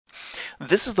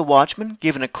This is the Watchman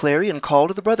giving a clarion call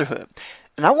to the Brotherhood.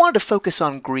 And I wanted to focus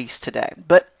on Greece today,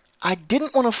 but I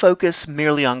didn't want to focus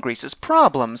merely on Greece's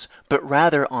problems, but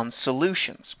rather on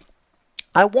solutions.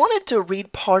 I wanted to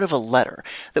read part of a letter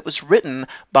that was written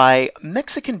by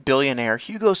Mexican billionaire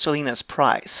Hugo Salinas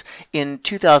Price in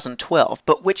 2012,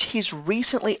 but which he's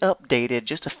recently updated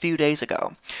just a few days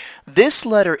ago. This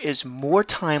letter is more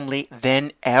timely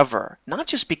than ever, not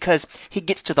just because he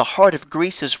gets to the heart of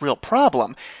Greece's real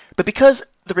problem, but because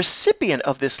the recipient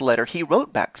of this letter he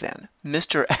wrote back then,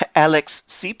 Mr. Alex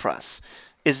Tsipras,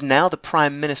 is now the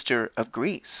Prime Minister of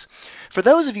Greece. For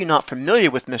those of you not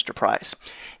familiar with Mr. Price,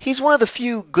 he's one of the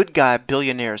few good guy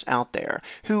billionaires out there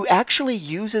who actually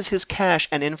uses his cash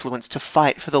and influence to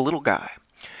fight for the little guy.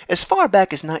 As far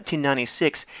back as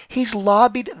 1996, he's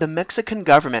lobbied the Mexican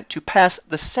government to pass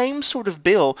the same sort of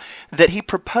bill that he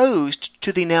proposed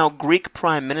to the now Greek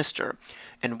Prime Minister.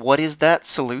 And what is that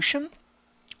solution?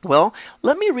 Well,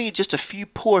 let me read just a few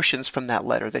portions from that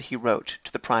letter that he wrote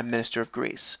to the Prime Minister of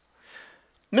Greece.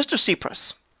 Mr.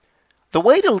 Tsipras, the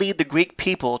way to lead the Greek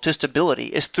people to stability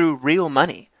is through real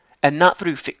money, and not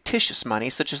through fictitious money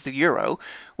such as the euro,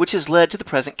 which has led to the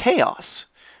present chaos.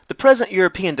 The present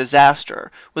European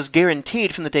disaster was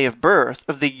guaranteed from the day of birth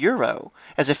of the euro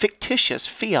as a fictitious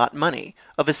fiat money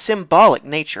of a symbolic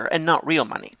nature and not real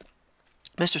money.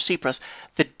 Mr. Tsipras,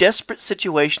 the desperate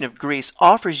situation of Greece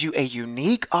offers you a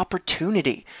unique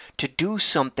opportunity to do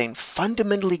something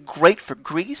fundamentally great for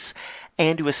Greece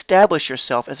and to establish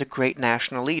yourself as a great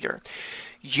national leader.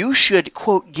 You should,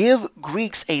 quote, give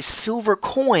Greeks a silver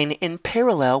coin in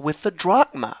parallel with the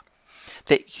drachma,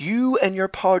 that you and your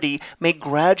party may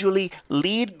gradually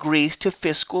lead Greece to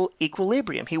fiscal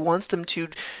equilibrium. He wants them to,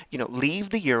 leave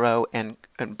the euro and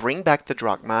bring back the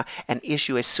drachma and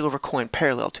issue a silver coin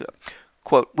parallel to it.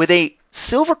 Quote, with a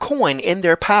silver coin in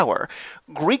their power,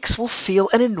 Greeks will feel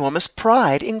an enormous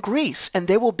pride in Greece, and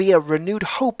there will be a renewed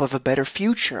hope of a better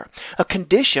future, a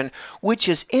condition which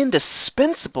is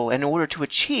indispensable in order to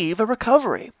achieve a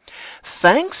recovery.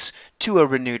 Thanks to a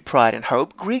renewed pride and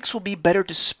hope, Greeks will be better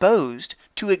disposed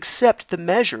to accept the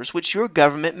measures which your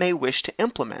government may wish to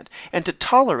implement, and to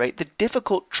tolerate the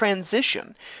difficult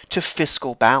transition to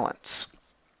fiscal balance.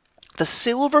 The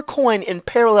silver coin in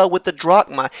parallel with the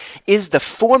drachma is the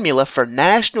formula for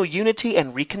national unity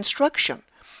and reconstruction.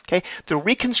 Okay? The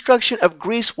reconstruction of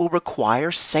Greece will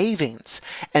require savings,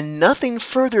 and nothing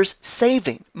furthers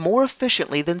saving more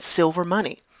efficiently than silver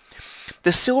money.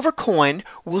 The silver coin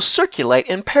will circulate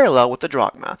in parallel with the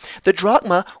drachma. The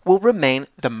drachma will remain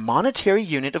the monetary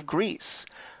unit of Greece.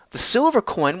 The silver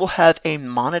coin will have a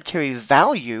monetary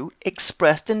value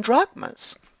expressed in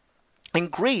drachmas. And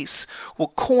Greece will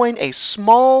coin a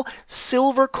small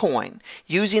silver coin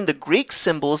using the Greek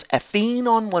symbols Athene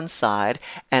on one side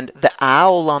and the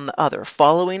owl on the other,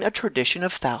 following a tradition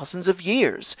of thousands of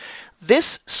years.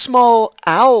 This small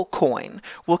owl coin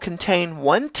will contain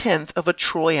 1/10 of a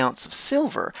troy ounce of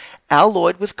silver,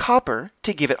 alloyed with copper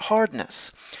to give it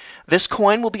hardness. This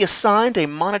coin will be assigned a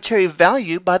monetary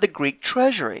value by the Greek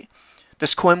treasury.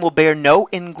 This coin will bear no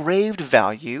engraved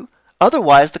value.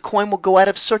 Otherwise, the coin will go out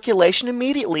of circulation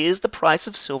immediately as the price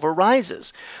of silver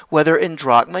rises, whether in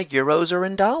drachma, euros, or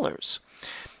in dollars.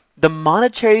 The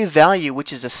monetary value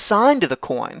which is assigned to the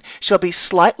coin shall be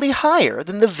slightly higher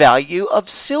than the value of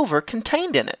silver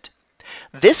contained in it.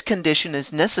 This condition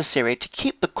is necessary to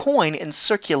keep the coin in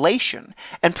circulation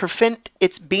and prevent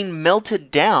its being melted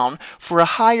down for a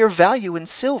higher value in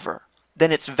silver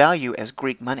than its value as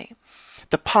Greek money.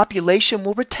 The population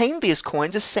will retain these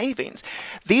coins as savings.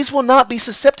 These will not be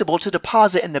susceptible to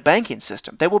deposit in the banking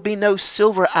system. There will be no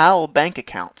silver owl bank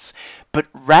accounts, but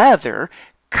rather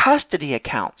custody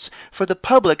accounts for the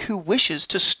public who wishes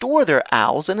to store their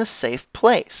owls in a safe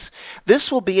place. This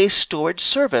will be a storage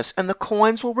service, and the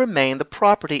coins will remain the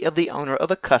property of the owner of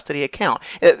a custody account.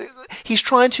 He's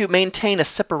trying to maintain a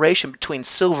separation between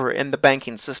silver and the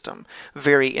banking system.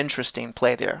 Very interesting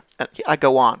play there. I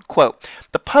go on. Quote,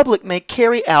 the public may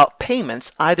carry out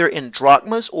payments either in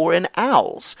drachmas or in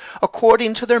owls,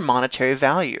 according to their monetary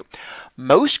value.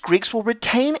 Most Greeks will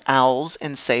retain owls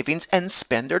in savings and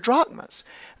spend their drachmas.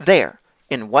 There,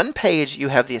 in one page, you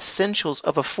have the essentials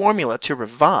of a formula to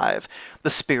revive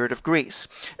the spirit of Greece.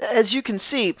 As you can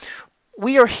see,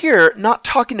 we are here not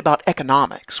talking about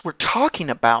economics. We're talking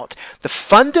about the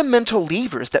fundamental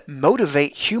levers that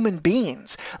motivate human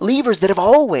beings, levers that have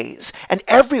always and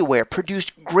everywhere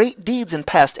produced great deeds in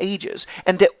past ages,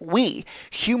 and that we,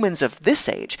 humans of this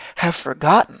age, have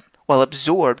forgotten while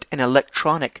absorbed in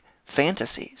electronic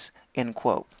fantasies, end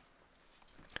quote.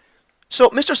 So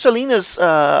Mr. Salinas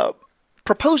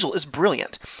proposal is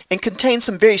brilliant and contains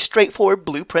some very straightforward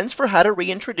blueprints for how to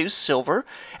reintroduce silver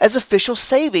as official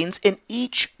savings in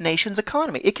each nation's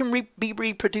economy. It can be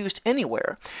reproduced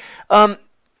anywhere.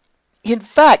 In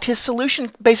fact, his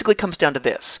solution basically comes down to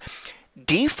this.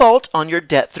 Default on your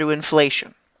debt through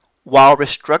inflation while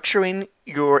restructuring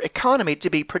your economy to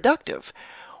be productive,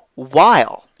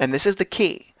 while, and this is the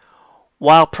key,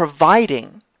 while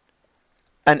providing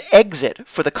an exit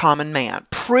for the common man,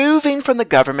 proving from the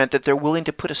government that they're willing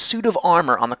to put a suit of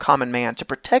armor on the common man to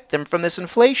protect them from this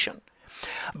inflation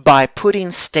by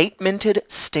putting state-minted,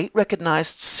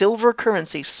 state-recognized silver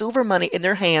currency, silver money in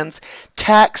their hands,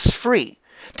 tax-free,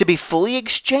 to be fully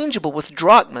exchangeable with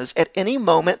drachmas at any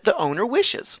moment the owner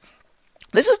wishes.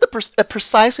 This is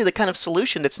precisely the kind of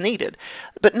solution that's needed,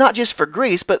 but not just for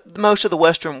Greece, but most of the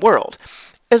Western world,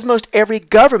 as most every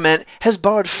government has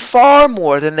borrowed far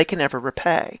more than they can ever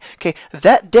repay. Okay,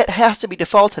 that debt has to be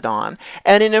defaulted on,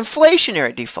 and an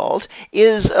inflationary default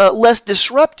is less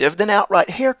disruptive than outright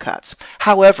haircuts.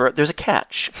 However, there's a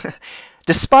catch.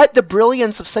 Despite the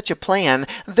brilliance of such a plan,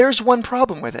 there's one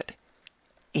problem with it.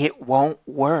 It won't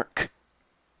work.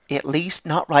 At least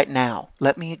not right now.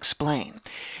 Let me explain.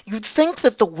 You'd think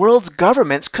that the world's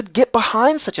governments could get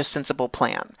behind such a sensible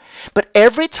plan. But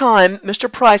every time Mr.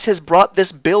 Price has brought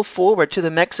this bill forward to the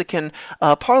Mexican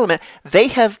parliament, they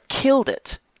have killed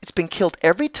it. It's been killed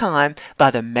every time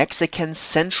by the Mexican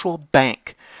Central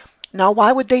Bank. Now,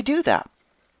 why would they do that?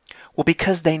 Well,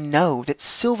 because they know that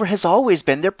silver has always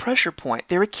been their pressure point,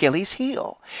 their Achilles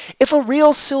heel. If a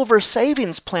real silver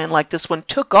savings plan like this one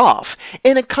took off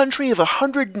in a country of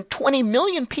 120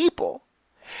 million people,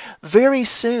 very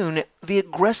soon the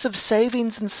aggressive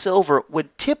savings in silver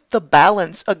would tip the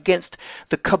balance against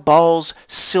the cabal's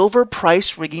silver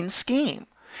price rigging scheme.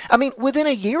 I mean, within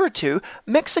a year or two,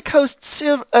 Mexico's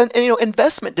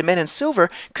investment demand in silver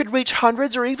could reach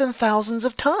hundreds or even thousands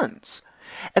of tons.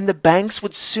 And the banks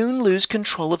would soon lose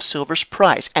control of silver's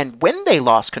price. And when they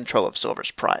lost control of silver's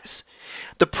price,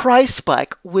 the price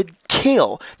spike would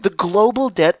kill the global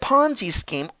debt Ponzi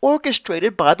scheme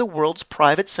orchestrated by the world's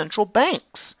private central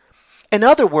banks. In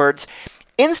other words,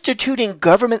 instituting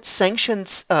government-sanctioned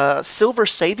silver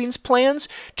savings plans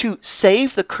to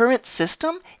save the current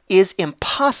system is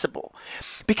impossible,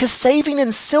 because saving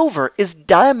in silver is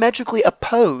diametrically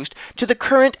opposed to the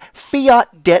current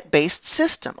fiat debt-based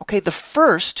system. Okay, the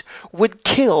first would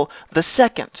kill the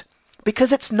second,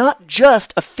 because it's not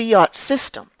just a fiat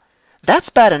system. That's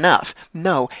bad enough.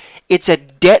 No, it's a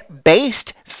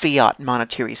debt-based fiat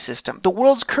monetary system. The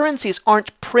world's currencies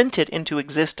aren't printed into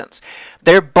existence.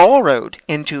 They're borrowed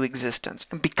into existence.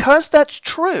 And because that's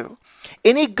true,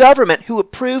 any government who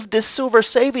approved this silver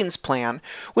savings plan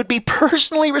would be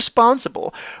personally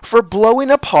responsible for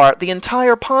blowing apart the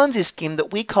entire Ponzi scheme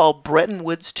that we call Bretton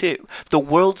Woods II, the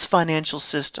world's financial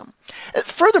system.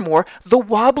 Furthermore, the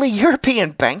wobbly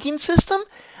European banking system,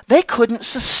 they couldn't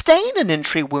sustain an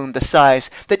entry wound the size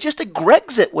that just a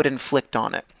Grexit would inflict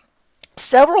on it.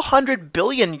 Several hundred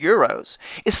billion euros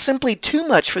is simply too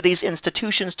much for these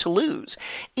institutions to lose,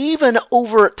 even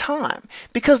over time,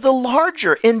 because the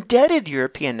larger indebted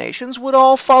European nations would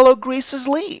all follow Greece's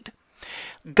lead.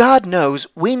 God knows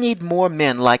we need more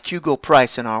men like Hugo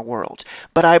Price in our world,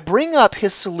 but I bring up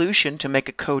his solution to make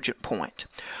a cogent point.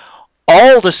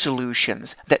 All the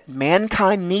solutions that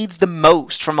mankind needs the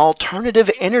most, from alternative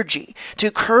energy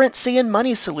to currency and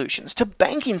money solutions to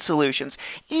banking solutions,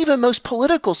 even most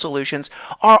political solutions,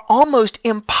 are almost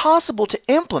impossible to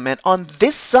implement on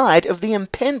this side of the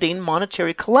impending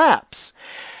monetary collapse.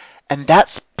 And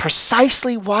that's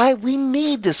precisely why we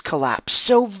need this collapse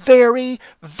so very,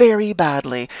 very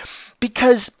badly.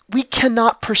 Because we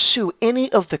cannot pursue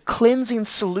any of the cleansing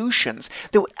solutions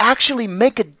that would actually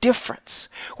make a difference.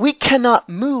 We cannot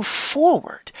move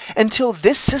forward until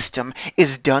this system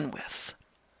is done with.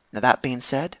 Now, that being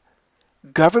said,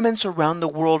 governments around the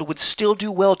world would still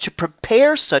do well to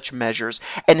prepare such measures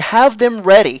and have them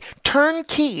ready,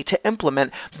 turnkey, to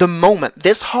implement the moment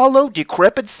this hollow,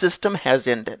 decrepit system has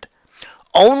ended.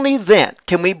 Only then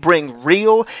can we bring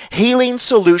real healing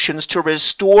solutions to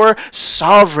restore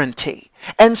sovereignty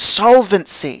and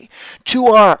solvency to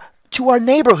our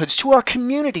neighborhoods, to our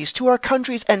communities, to our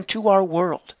countries, and to our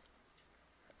world.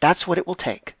 That's what it will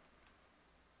take.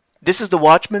 This is the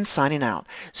Watchman signing out.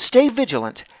 Stay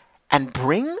vigilant and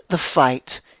bring the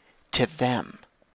fight to them.